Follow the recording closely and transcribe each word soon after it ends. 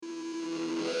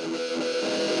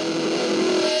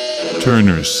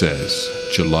Turner says,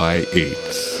 July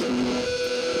 8th.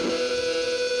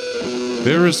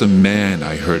 There is a man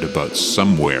I heard about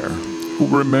somewhere who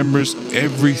remembers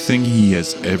everything he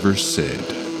has ever said,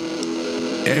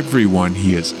 everyone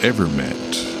he has ever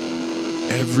met,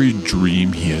 every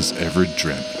dream he has ever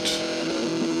dreamt.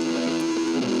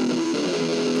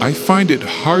 I find it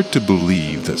hard to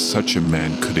believe that such a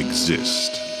man could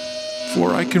exist,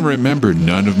 for I can remember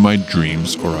none of my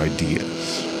dreams or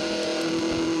ideas.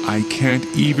 I can't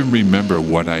even remember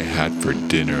what I had for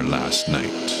dinner last night.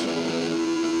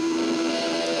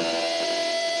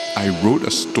 I wrote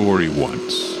a story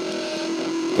once,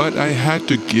 but I had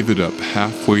to give it up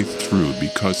halfway through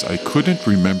because I couldn't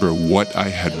remember what I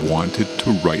had wanted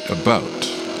to write about.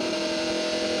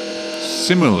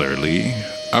 Similarly,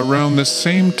 around the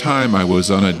same time I was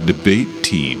on a debate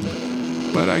team,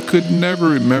 but I could never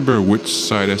remember which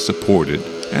side I supported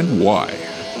and why.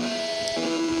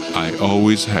 I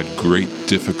always had great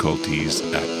difficulties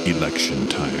at election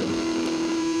time.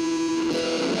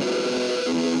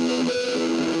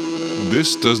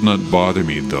 This does not bother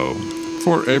me though,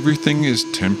 for everything is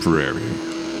temporary.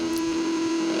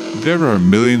 There are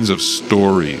millions of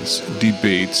stories,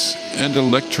 debates, and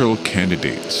electoral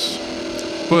candidates,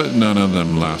 but none of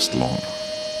them last long.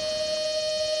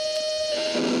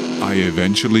 I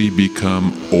eventually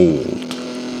become old.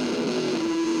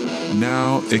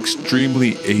 Now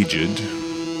extremely aged,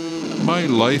 my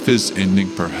life is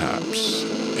ending perhaps.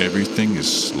 Everything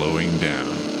is slowing down.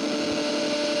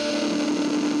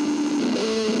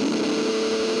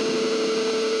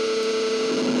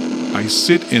 I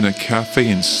sit in a cafe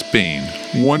in Spain,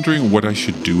 wondering what I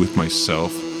should do with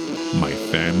myself, my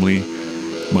family,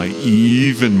 my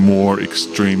even more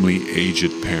extremely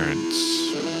aged parents.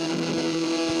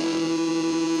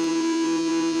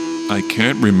 I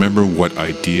can't remember what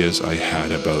ideas I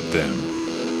had about them.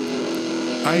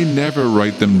 I never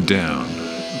write them down,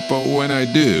 but when I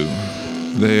do,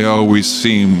 they always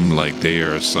seem like they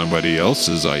are somebody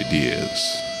else's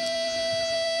ideas.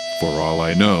 For all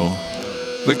I know,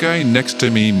 the guy next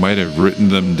to me might have written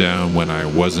them down when I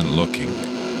wasn't looking,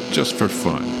 just for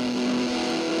fun.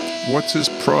 What's his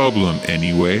problem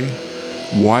anyway?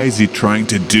 Why is he trying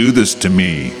to do this to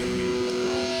me?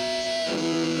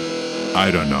 I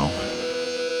don't know.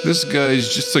 This guy's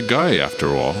just a guy after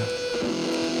all.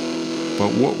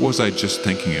 But what was I just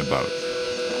thinking about?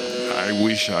 I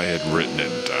wish I had written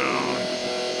it down.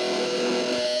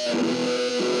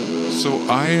 So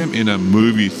I am in a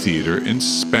movie theater in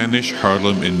Spanish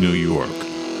Harlem in New York,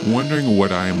 wondering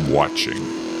what I am watching.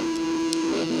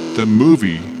 The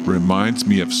movie reminds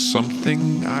me of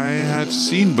something I have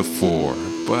seen before,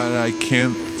 but I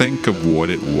can't think of what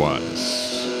it was.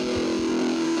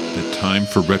 The time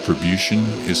for retribution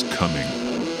is coming.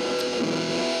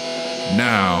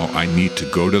 Now I need to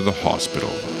go to the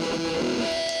hospital.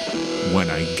 When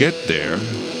I get there,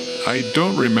 I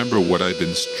don't remember what I've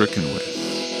been stricken with.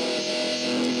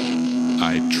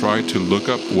 I try to look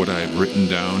up what I've written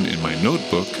down in my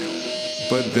notebook,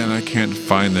 but then I can't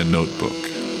find the notebook.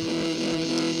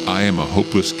 I am a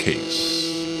hopeless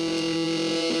case.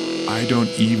 I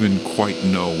don't even quite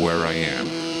know where I am.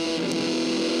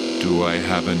 Do I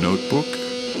have a notebook?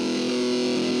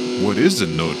 What is a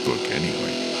notebook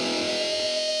anyway?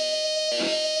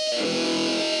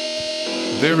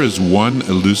 There is one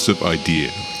elusive idea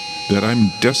that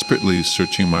I'm desperately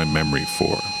searching my memory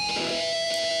for.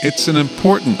 It's an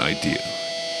important idea.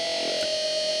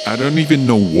 I don't even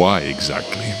know why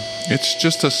exactly. It's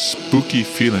just a spooky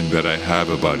feeling that I have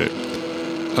about it.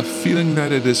 A feeling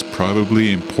that it is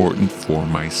probably important for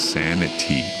my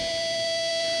sanity.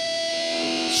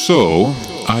 So,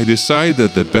 I decide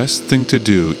that the best thing to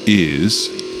do is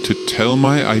to tell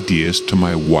my ideas to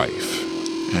my wife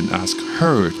and ask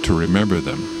her to remember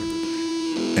them.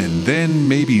 And then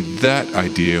maybe that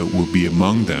idea will be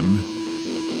among them,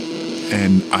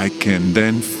 and I can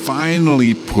then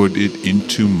finally put it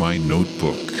into my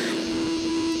notebook.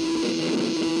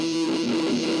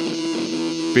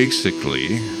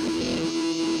 Basically,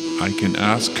 I can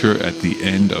ask her at the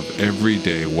end of every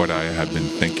day what I have been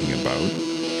thinking about,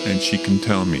 and she can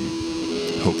tell me,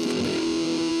 hopefully.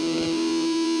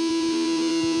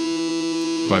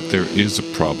 But there is a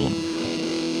problem.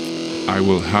 I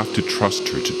will have to trust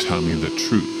her to tell me the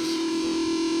truth.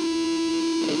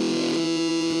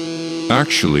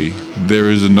 Actually, there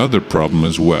is another problem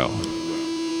as well.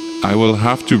 I will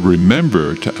have to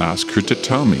remember to ask her to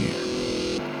tell me.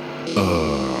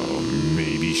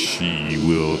 Maybe she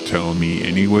will tell me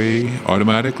anyway,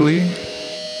 automatically?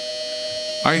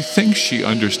 I think she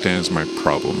understands my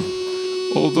problem,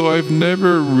 although I've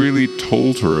never really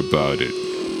told her about it.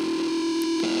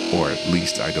 Or at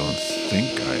least I don't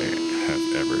think I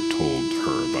have ever told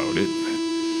her about it.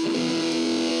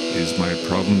 Is my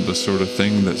problem the sort of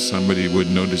thing that somebody would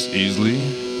notice easily?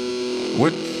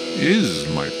 What is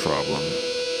my problem?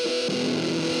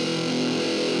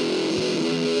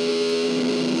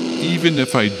 Even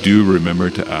if I do remember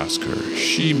to ask her,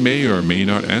 she may or may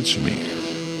not answer me.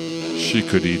 She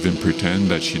could even pretend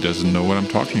that she doesn't know what I'm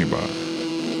talking about.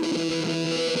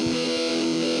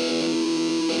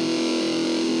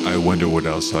 I wonder what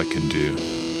else I can do.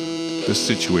 This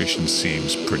situation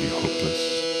seems pretty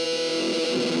hopeless.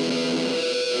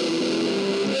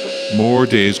 More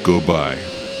days go by,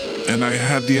 and I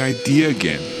have the idea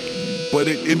again, but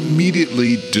it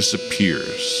immediately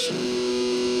disappears.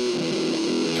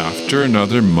 After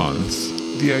another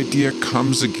month, the idea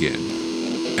comes again,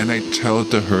 and I tell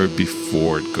it to her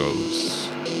before it goes.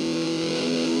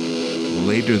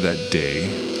 Later that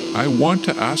day, I want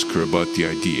to ask her about the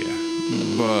idea,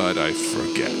 but I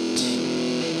forget.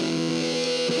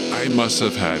 I must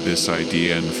have had this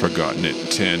idea and forgotten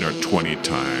it 10 or 20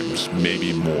 times,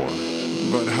 maybe more.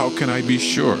 But how can I be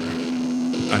sure?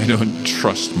 I don't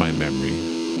trust my memory.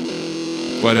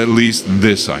 But at least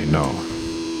this I know.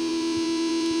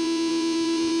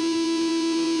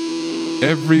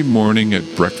 Every morning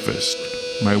at breakfast,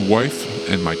 my wife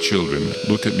and my children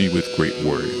look at me with great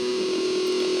worry.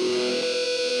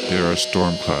 There are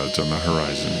storm clouds on the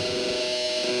horizon.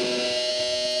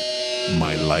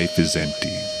 My life is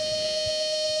empty.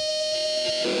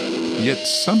 Yet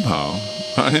somehow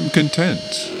I am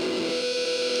content.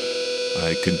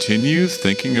 I continue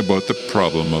thinking about the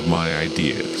problem of my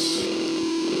ideas.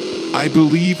 I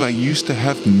believe I used to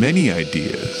have many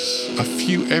ideas, a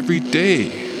few every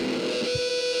day.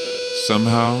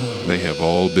 Somehow they have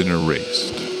all been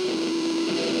erased.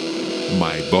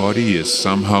 My body is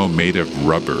somehow made of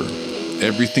rubber.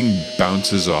 Everything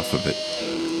bounces off of it.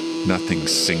 Nothing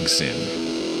sinks in.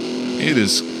 It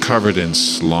is covered in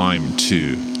slime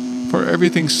too, for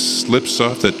everything slips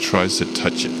off that tries to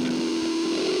touch it.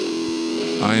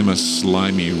 I am a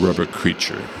slimy rubber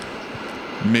creature.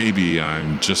 Maybe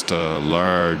I'm just a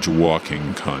large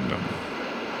walking condom.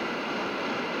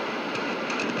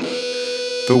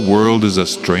 The world is a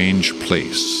strange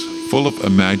place, full of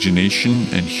imagination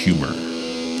and humor.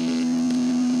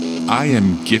 I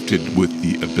am gifted with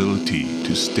the ability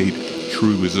to state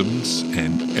truisms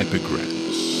and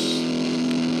epigrams.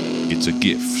 It's a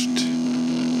gift,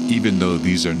 even though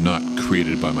these are not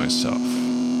created by myself.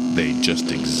 They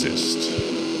just exist.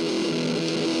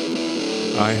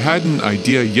 I had an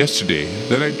idea yesterday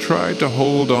that I tried to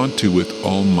hold on to with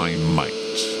all my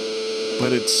might,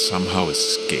 but it somehow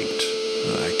escaped.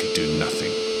 I could do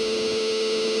nothing.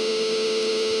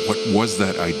 What was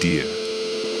that idea?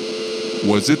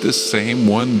 Was it the same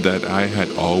one that I had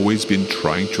always been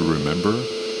trying to remember?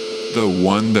 The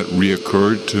one that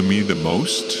reoccurred to me the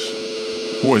most?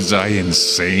 Was I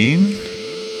insane?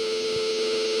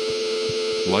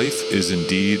 Life is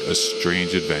indeed a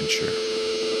strange adventure.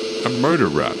 A murder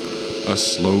rap, a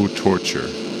slow torture,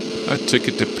 a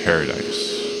ticket to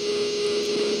paradise.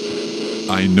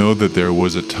 I know that there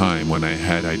was a time when I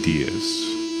had ideas,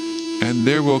 and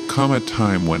there will come a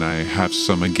time when I have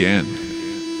some again.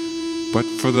 But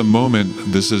for the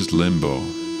moment, this is limbo,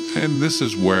 and this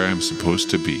is where I'm supposed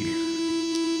to be.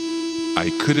 I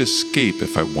could escape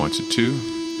if I wanted to,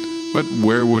 but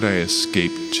where would I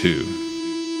escape to?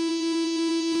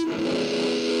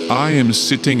 I am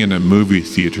sitting in a movie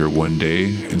theater one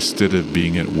day instead of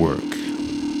being at work.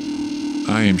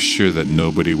 I am sure that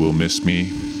nobody will miss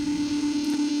me.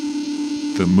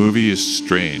 The movie is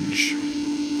strange.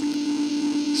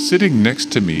 Sitting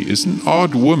next to me is an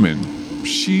odd woman.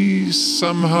 She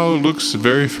somehow looks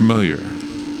very familiar.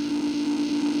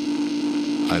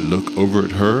 I look over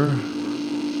at her,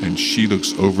 and she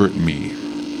looks over at me.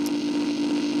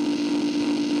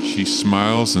 She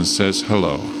smiles and says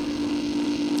hello.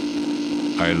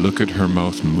 I look at her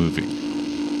mouth moving.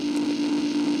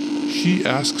 She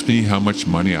asks me how much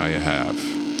money I have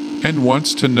and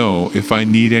wants to know if I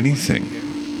need anything.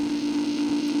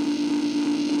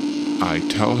 I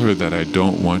tell her that I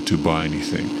don't want to buy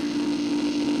anything.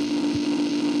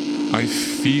 I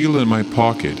feel in my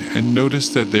pocket and notice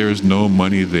that there is no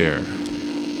money there.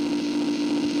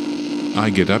 I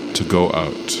get up to go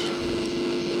out.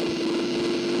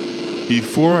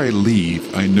 Before I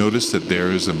leave, I notice that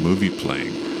there is a movie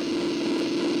playing.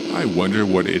 I wonder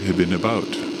what it had been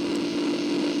about.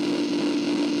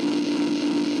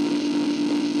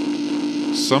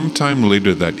 Sometime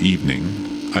later that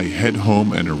evening, I head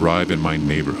home and arrive in my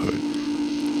neighborhood.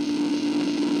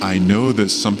 I know that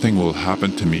something will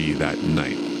happen to me that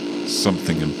night,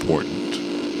 something important.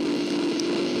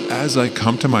 As I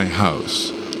come to my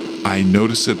house, I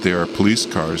notice that there are police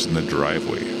cars in the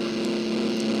driveway.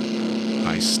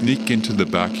 I sneak into the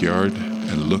backyard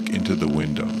and look into the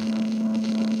window.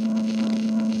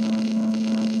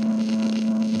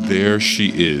 There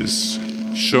she is,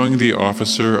 showing the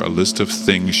officer a list of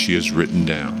things she has written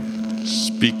down,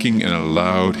 speaking in a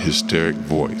loud, hysteric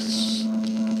voice.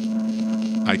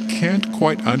 I can't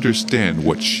quite understand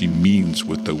what she means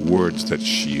with the words that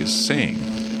she is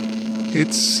saying.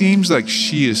 It seems like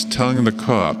she is telling the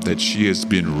cop that she has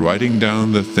been writing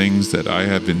down the things that I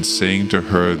have been saying to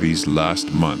her these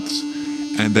last months,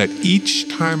 and that each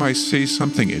time I say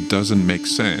something it doesn't make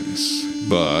sense.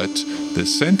 But the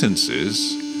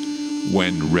sentences,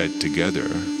 when read together,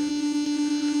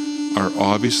 are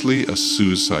obviously a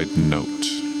suicide note.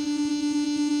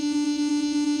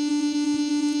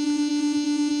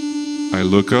 I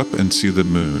look up and see the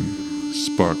moon,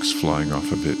 sparks flying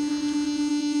off of it.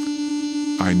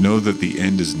 I know that the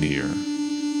end is near,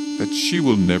 that she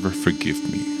will never forgive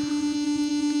me.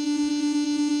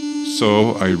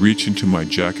 So I reach into my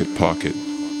jacket pocket,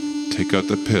 take out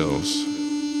the pills,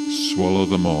 swallow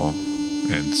them all,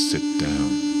 and sit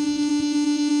down.